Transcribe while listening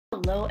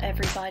Hello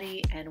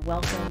everybody and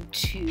welcome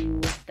to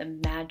the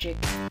Magic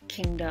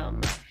Kingdom.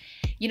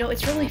 You know,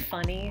 it's really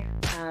funny,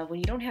 when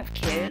you don't have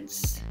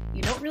kids,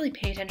 you don't really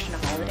pay attention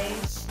to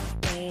holidays,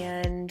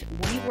 and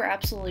we were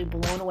absolutely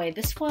blown away.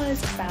 This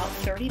was about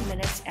 30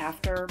 minutes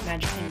after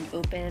Magic Kingdom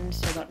opened,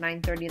 so about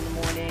 9:30 in the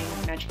morning.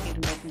 Magic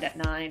Kingdom opened at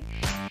 9,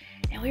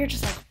 and we were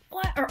just like,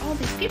 what are all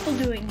these people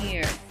doing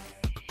here?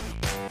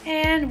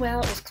 And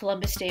well, it was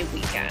Columbus Day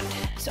weekend.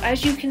 So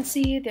as you can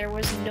see, there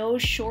was no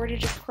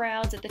shortage of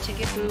crowds at the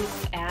ticket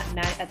booth at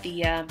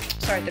the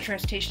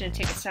Transportation and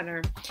Ticket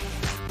Center.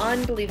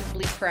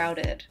 Unbelievably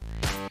crowded.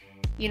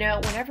 You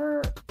know,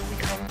 whenever we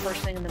come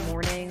first thing in the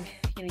morning,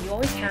 you know, you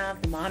always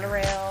have the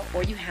monorail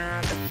or you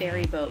have the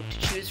ferry boat to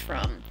choose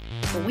from.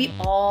 But we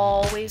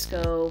always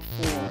go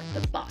for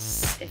the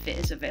bus if it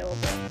is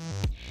available.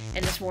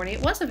 And this morning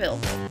it was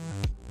available.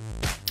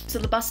 So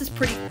the bus is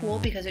pretty cool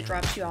because it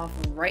drops you off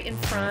right in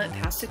front,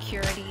 past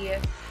security.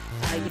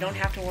 You don't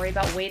have to worry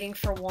about waiting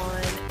for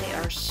one. They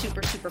are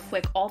super, super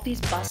quick. All these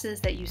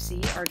buses that you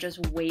see are just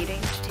waiting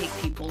to take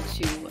people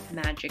to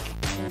Magic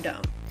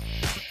Kingdom.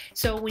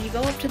 So when you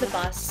go up to the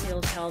bus,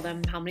 you'll tell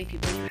them how many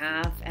people you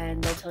have,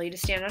 and they'll tell you to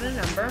stand on a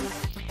number.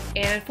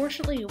 And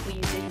unfortunately, we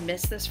did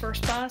miss this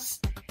first bus,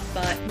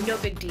 but no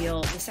big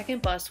deal. The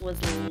second bus was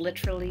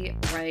literally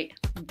right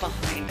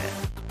behind it.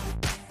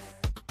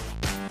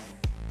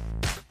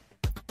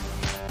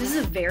 This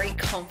is a very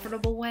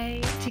comfortable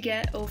way to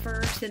get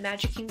over to the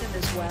Magic Kingdom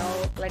as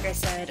well. Like I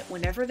said,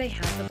 whenever they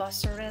have the bus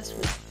service,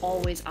 we've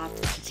always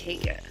opted to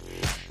take it.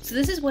 So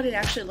this is what it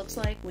actually looks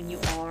like when you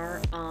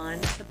are on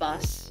the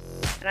bus.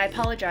 And I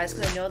apologize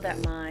because I know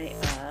that my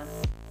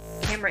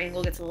camera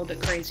angle gets a little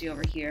bit crazy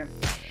over here.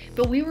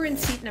 But we were in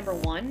seat number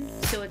 1,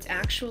 so it's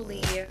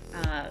actually,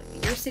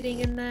 you're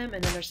sitting in them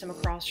and then there's some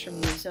across from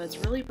you. So it's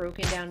really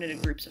broken down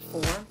into groups of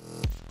 4.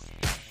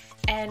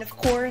 And of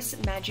course,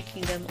 Magic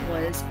Kingdom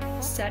was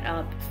set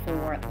up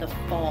for the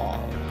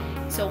fall.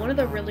 So one of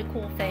the really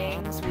cool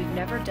things, we've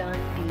never done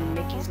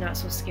the Mickey's Not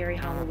So Scary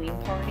Halloween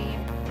party.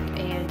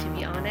 And to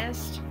be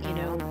honest, you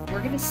know, we're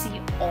going to see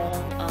all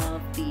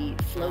of the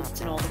floats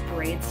and all the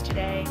parades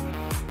today.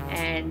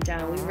 And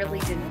we really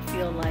didn't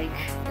feel like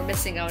we're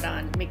missing out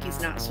on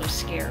Mickey's Not So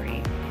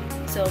Scary.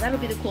 So that'll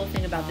be the cool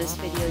thing about this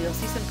video. You'll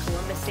see some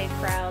Columbus Day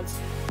crowds,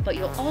 but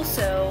you'll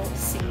also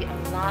see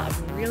a lot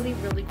of really,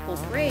 really cool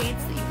parades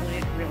that you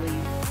wouldn't really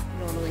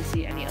normally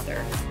see any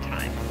other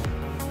time.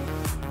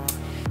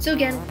 So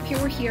again,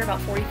 we're here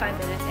about 45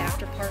 minutes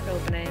after park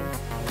opening,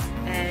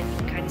 and you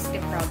can kind of see the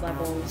crowd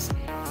levels.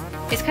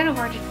 It's kind of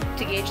hard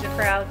to gauge the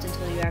crowds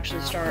until you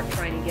actually start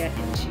trying to get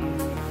into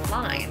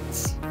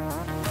lines.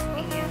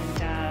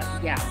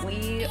 And yeah,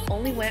 we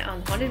only went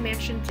on Haunted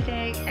Mansion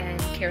today and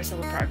Carousel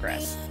of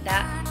Progress.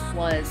 That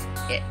was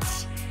it.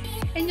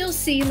 And you'll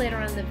see later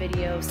on in the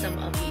video some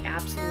of the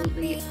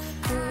absolutely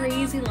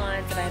crazy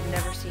lines that I've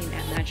never seen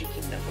at Magic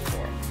Kingdom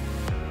before.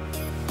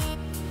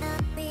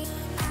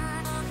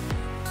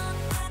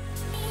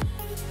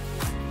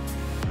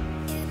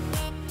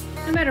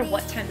 No matter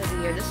what time of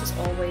the year, this is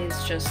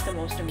always just the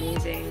most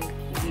amazing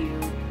view.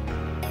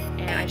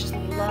 And I just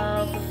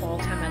love the fall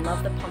time. I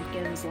love the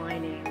pumpkins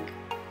lining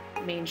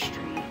Main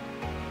Street.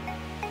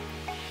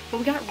 But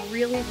we got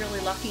really,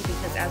 really lucky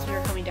because as we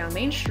were coming down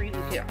Main Street,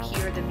 we could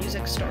hear the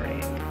music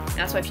starting.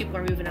 That's why people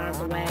are moving out of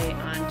the way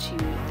onto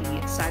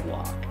the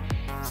sidewalk.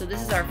 So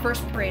this is our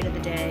first parade of the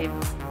day.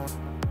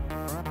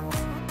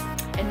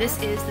 And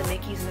this is the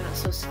Mickey's Not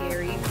So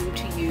Scary Boo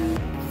to You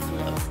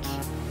float.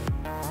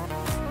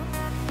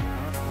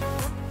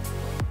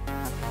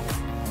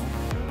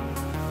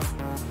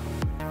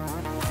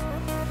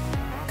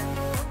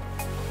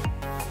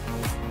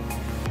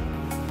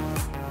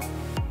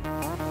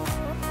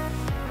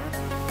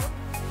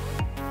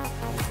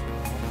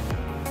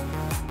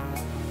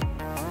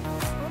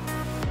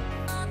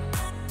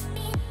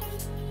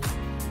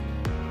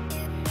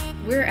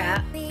 We're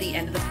at the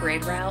end of the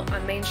parade route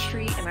on Main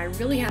Street, and I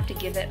really have to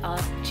give it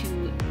up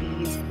to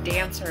these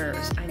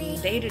dancers. I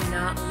mean, they did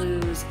not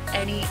lose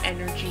any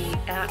energy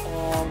at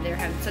all. They're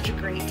having such a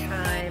great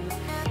time,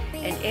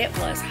 and it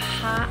was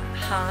hot,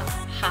 hot,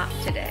 hot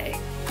today.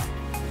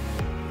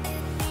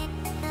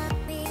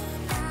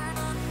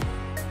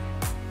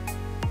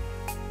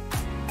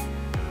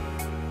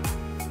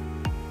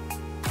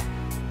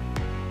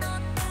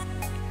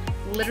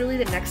 Literally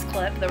the next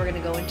clip that we're going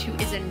to go into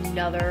is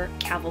another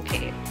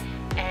cavalcade.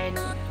 And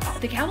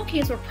the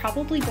cavalcades were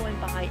probably going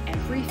by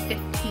every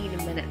 15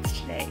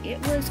 minutes today. It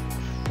was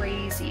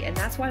crazy, and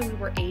that's why we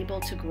were able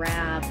to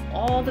grab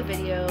all the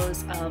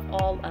videos of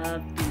all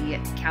of the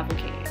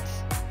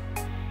cavalcades.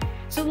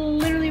 So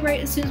literally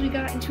right as soon as we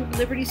got into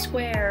Liberty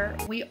Square,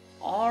 we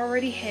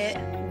already hit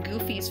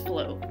Goofy's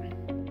float.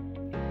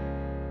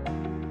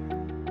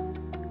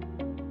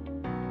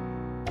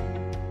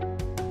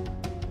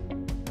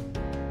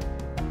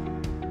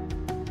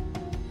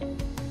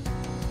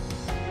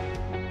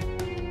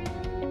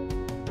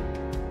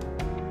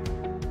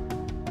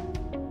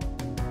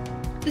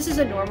 This is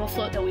a normal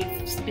float that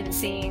we've been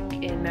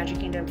seeing in Magic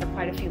Kingdom for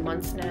quite a few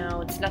months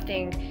now. It's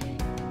nothing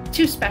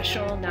too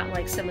special, not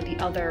like some of the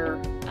other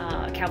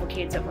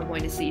cavalcades that we're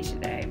going to see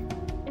today.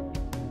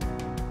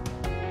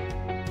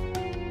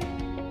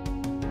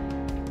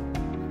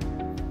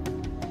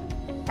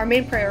 Our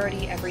main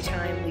priority every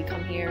time we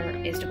come here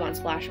is to go on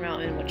Splash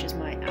Mountain, which is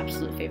my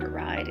absolute favorite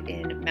ride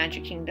in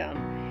Magic Kingdom.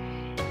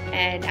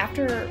 And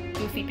after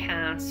Goofy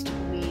passed,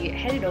 we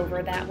headed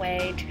over that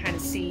way to kind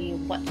of see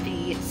what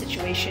the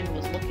situation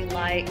was looking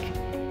like.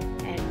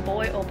 And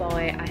boy, oh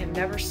boy, I have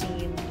never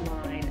seen a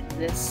line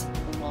this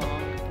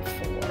long before.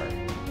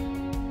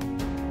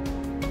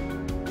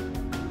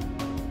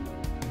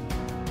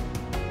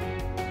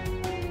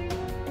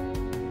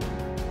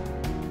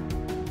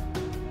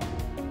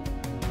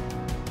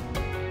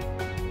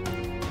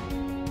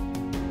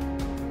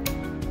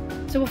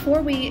 So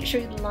before we show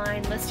you the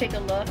line, let's take a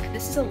look.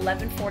 This is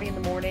 11:40 in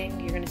the morning.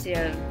 You're gonna see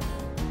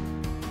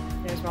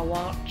there's my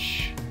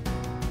watch.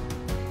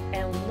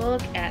 And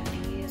look at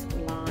these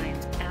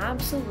lines.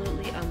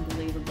 Absolutely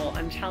unbelievable.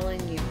 I'm telling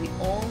you, the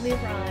only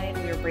ride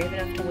we were brave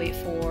enough to wait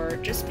for,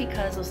 just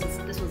because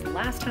this was the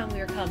last time we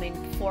were coming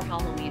before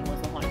Halloween, was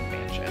the Haunted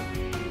Mansion.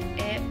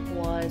 It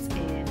was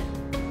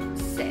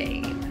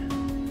insane.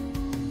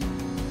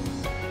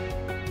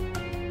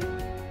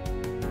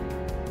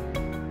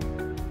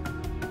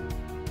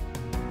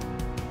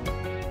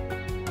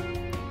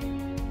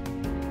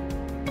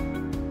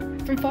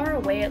 From far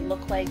away, it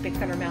looked like Big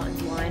Thunder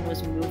Mountain's line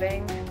was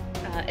moving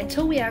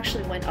until we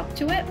actually went up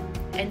to it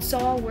and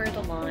saw where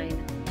the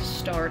line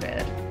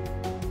started.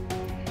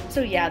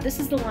 So yeah, this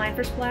is the line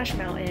for Splash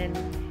Mountain,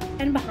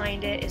 and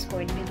behind it is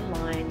going to be the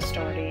line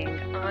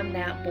starting on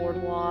that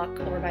boardwalk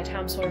over by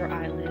Tom Sawyer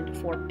Island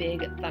for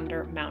Big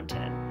Thunder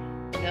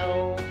Mountain.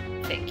 No,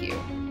 thank you.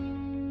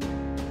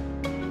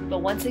 But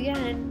once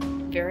again,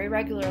 very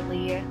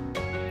regularly,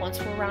 once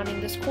we're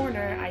rounding this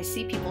corner, I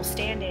see people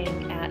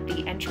standing at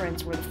the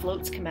entrance where the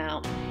floats come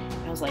out.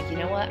 And I was like, you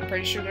know what? I'm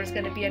pretty sure there's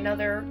going to be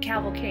another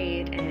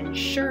cavalcade. And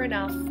sure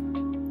enough,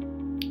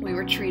 we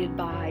were treated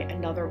by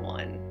another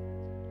one.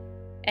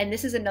 And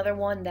this is another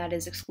one that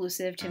is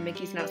exclusive to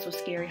Mickey's Not So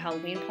Scary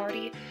Halloween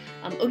Party.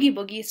 Oogie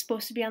Boogie is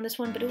supposed to be on this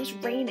one, but it was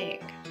raining.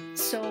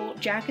 So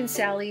Jack and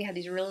Sally had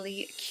these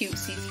really cute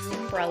see-through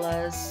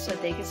umbrellas so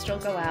they could still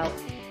go out.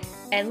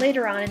 And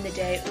later on in the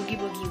day, Oogie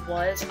Boogie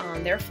was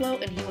on their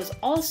float, and he was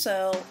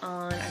also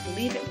on, I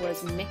believe it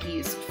was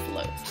Mickey's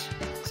float.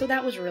 So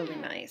that was really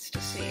nice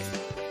to see.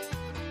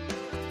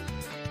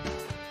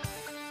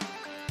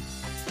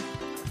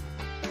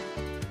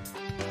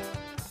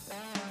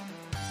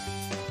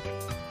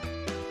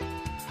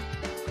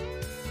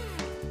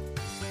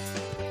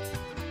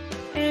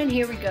 And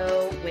here we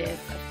go with,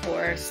 of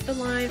course, the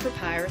line for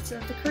Pirates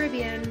of the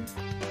Caribbean.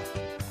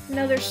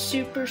 Another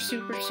super,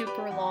 super,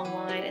 super long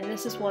line, and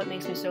this is what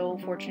makes me so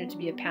fortunate to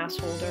be a pass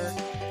holder.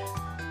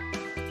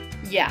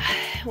 Yeah,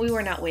 we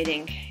were not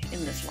waiting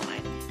in this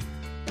line.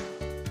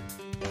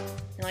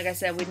 And like I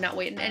said, we'd not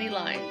wait in any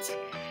lines.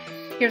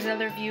 Here's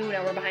another view.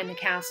 Now we're behind the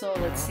castle.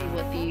 Let's see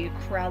what the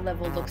crowd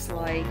level looks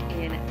like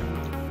in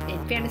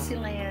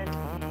Fantasyland.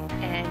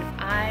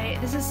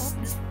 And this is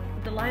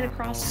the line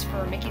across is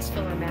for Mickey's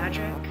Filler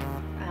Magic.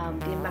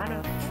 The amount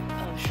of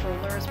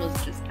strollers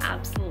was just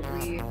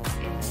absolutely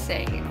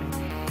insane.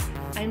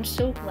 I'm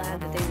so glad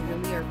that they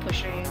really are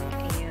pushing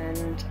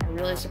and are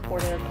really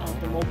supportive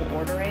of the mobile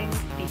ordering,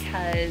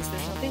 because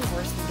there's nothing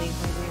worse than being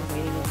hungry and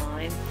waiting in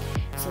line.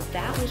 So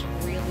that was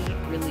really,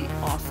 really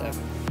awesome.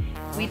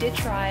 We did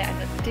try,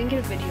 I didn't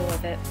get a video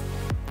of it,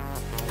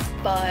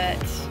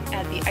 but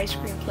at the ice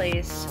cream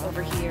place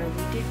over here,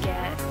 we did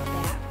get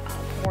that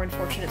Poor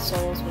Unfortunate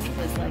Souls, which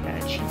was like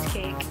a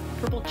cheesecake,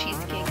 purple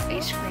cheesecake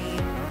ice cream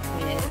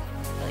with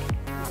like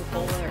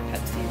Coca-Cola or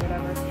Pepsi or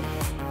whatever,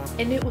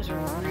 and it was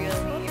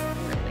really,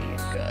 really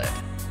good.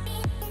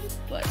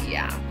 But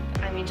yeah,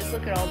 I mean, just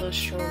look at all those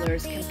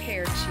strollers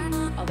compared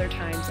to other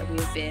times that we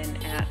have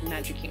been at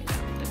Magic Kingdom.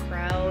 The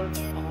crowds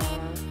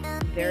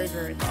are very,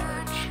 very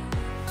large.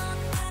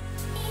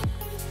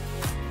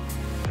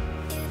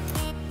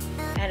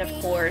 And of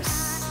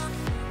course,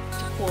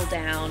 to cool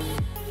down,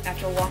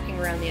 after walking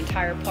around the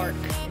entire park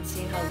and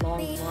seeing how long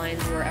the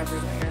lines were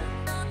everywhere,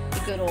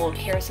 the good old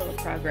Carousel of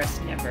Progress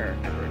never,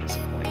 ever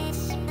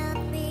disappoints.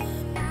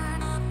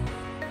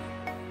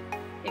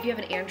 If you have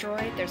an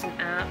Android, there's an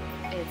app.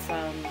 It's,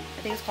 I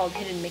think it's called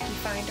Hidden Mickey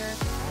Finder,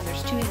 and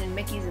there's 2 Hidden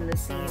Mickeys in the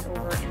scene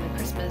over in the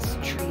Christmas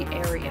tree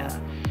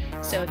area.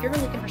 So if you're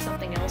ever looking for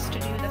something else to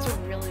do, that's a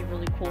really,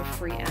 really cool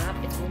free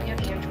app. It's only on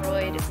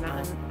Android, it's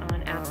not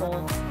on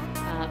Apple,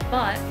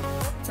 but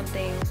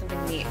something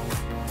neat.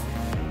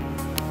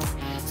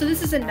 So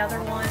this is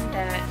another one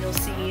that you'll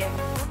see,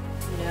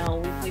 you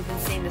know, we've been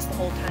seeing this the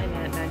whole time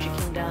at Magic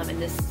Kingdom,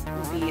 and this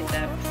will be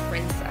the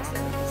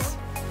princesses.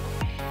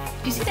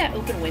 Do you see that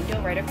open window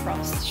right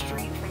across the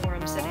street from where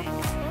I'm sitting?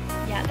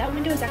 Yeah, that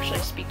window is actually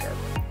a speaker.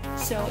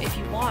 So if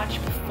you watch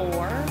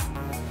before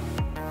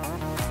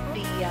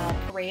the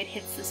parade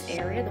hits this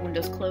area, the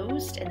window's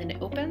closed, and then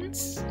it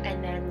opens,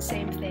 and then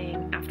same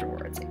thing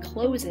afterwards. It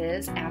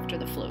closes after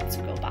the floats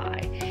go by.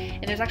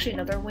 And there's actually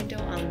another window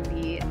on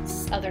the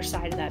other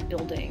side of that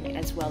building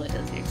as well that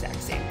does the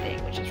exact same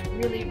thing, which is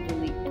really,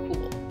 really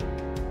cool.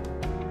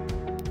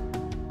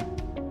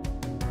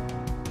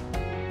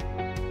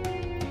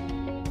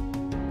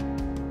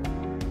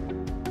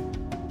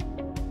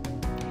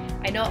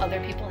 I know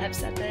other people have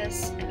said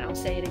this, and I'll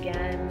say it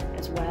again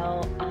as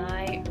well.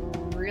 I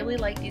really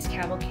like these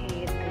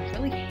cavalcades. I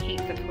really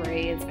hate the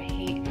parades. I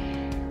hate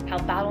how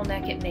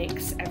bottleneck it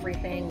makes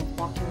everything with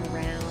walking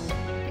around.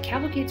 The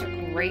cavalcades are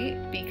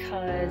great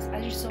because,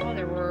 as you saw,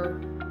 there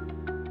were,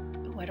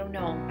 oh, I don't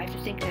know, I have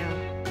to think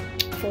now,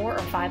 4 or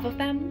 5 of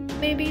them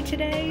maybe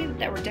today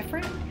that were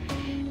different.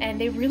 And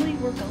they really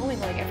were going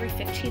like every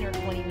 15 or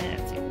 20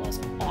 minutes. It was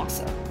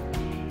awesome.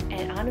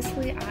 And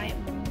honestly, I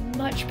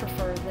much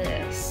prefer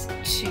this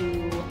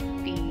to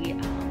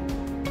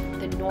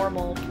the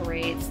normal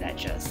parades that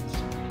just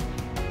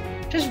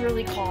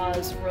really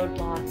cause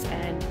roadblocks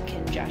and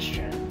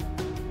congestion.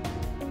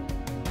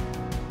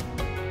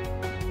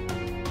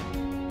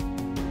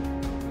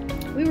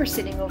 We were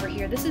sitting over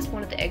here. This is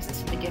one of the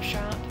exits to the gift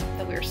shop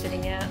that we were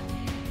sitting at,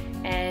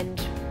 and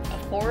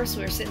of course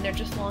we were sitting there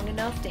just long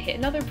enough to hit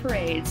another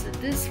parade. So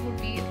this would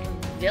be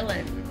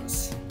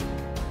Villains.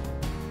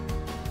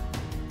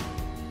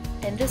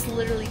 And this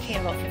literally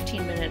came about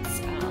 15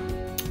 minutes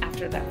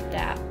after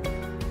that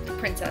the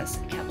Princess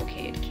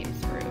Cavalcade came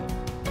through.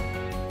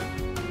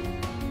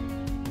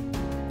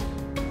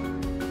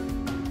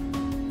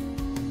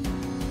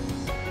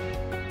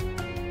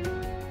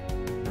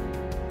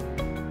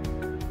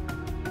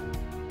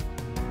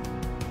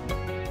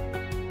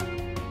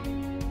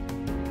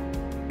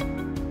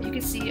 You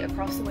can see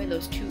across the way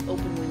those 2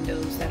 open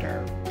windows that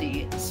are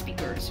the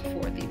speakers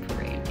for the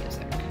parade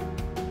music.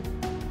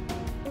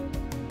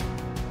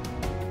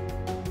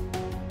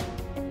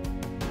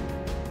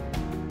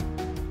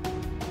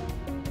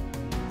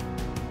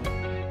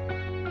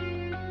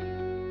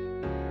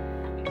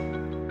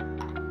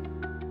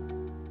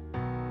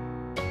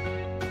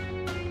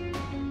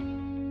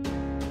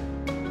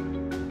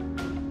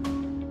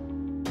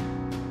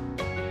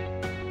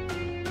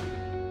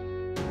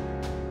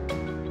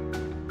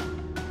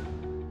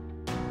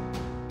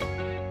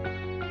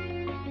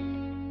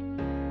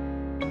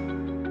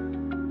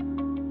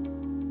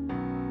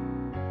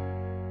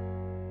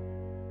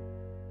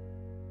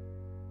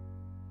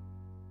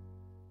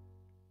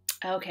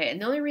 Okay,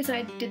 and the only reason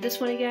I did this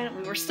one again,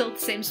 we were still at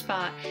the same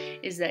spot,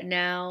 is that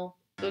now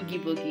Oogie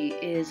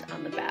Boogie is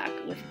on the back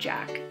with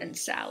Jack and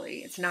Sally.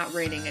 It's not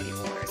raining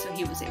anymore, so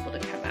he was able to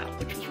come out,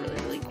 which was really,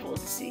 really cool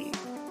to see.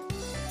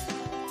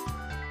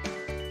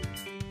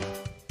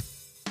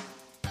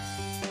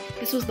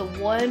 This was the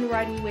one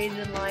ride we waited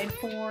in line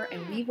for,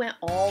 and we went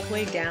all the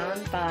way down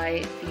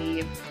by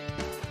the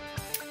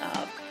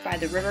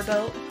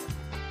riverboat.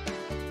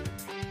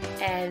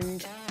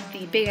 And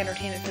the big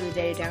entertainment for the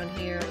day down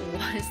here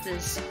was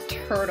this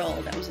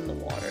turtle that was in the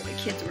water. The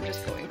kids were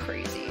just going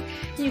crazy.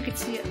 And you could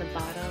see it in the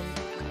bottom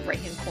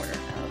right-hand corner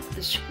of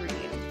the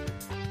screen,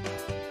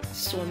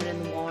 swimming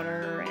in the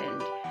water,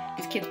 and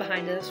these kids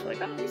behind us were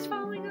like, oh, he's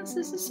following us,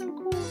 this is so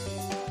cool.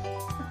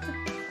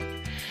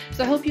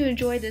 So I hope you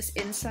enjoyed this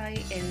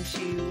insight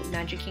into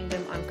Magic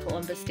Kingdom on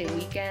Columbus Day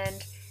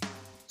weekend.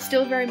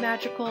 Still very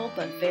magical,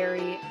 but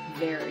very,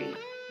 very,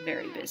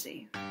 very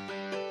busy.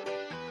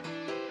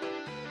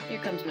 Here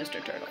comes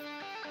Mr. Turtle.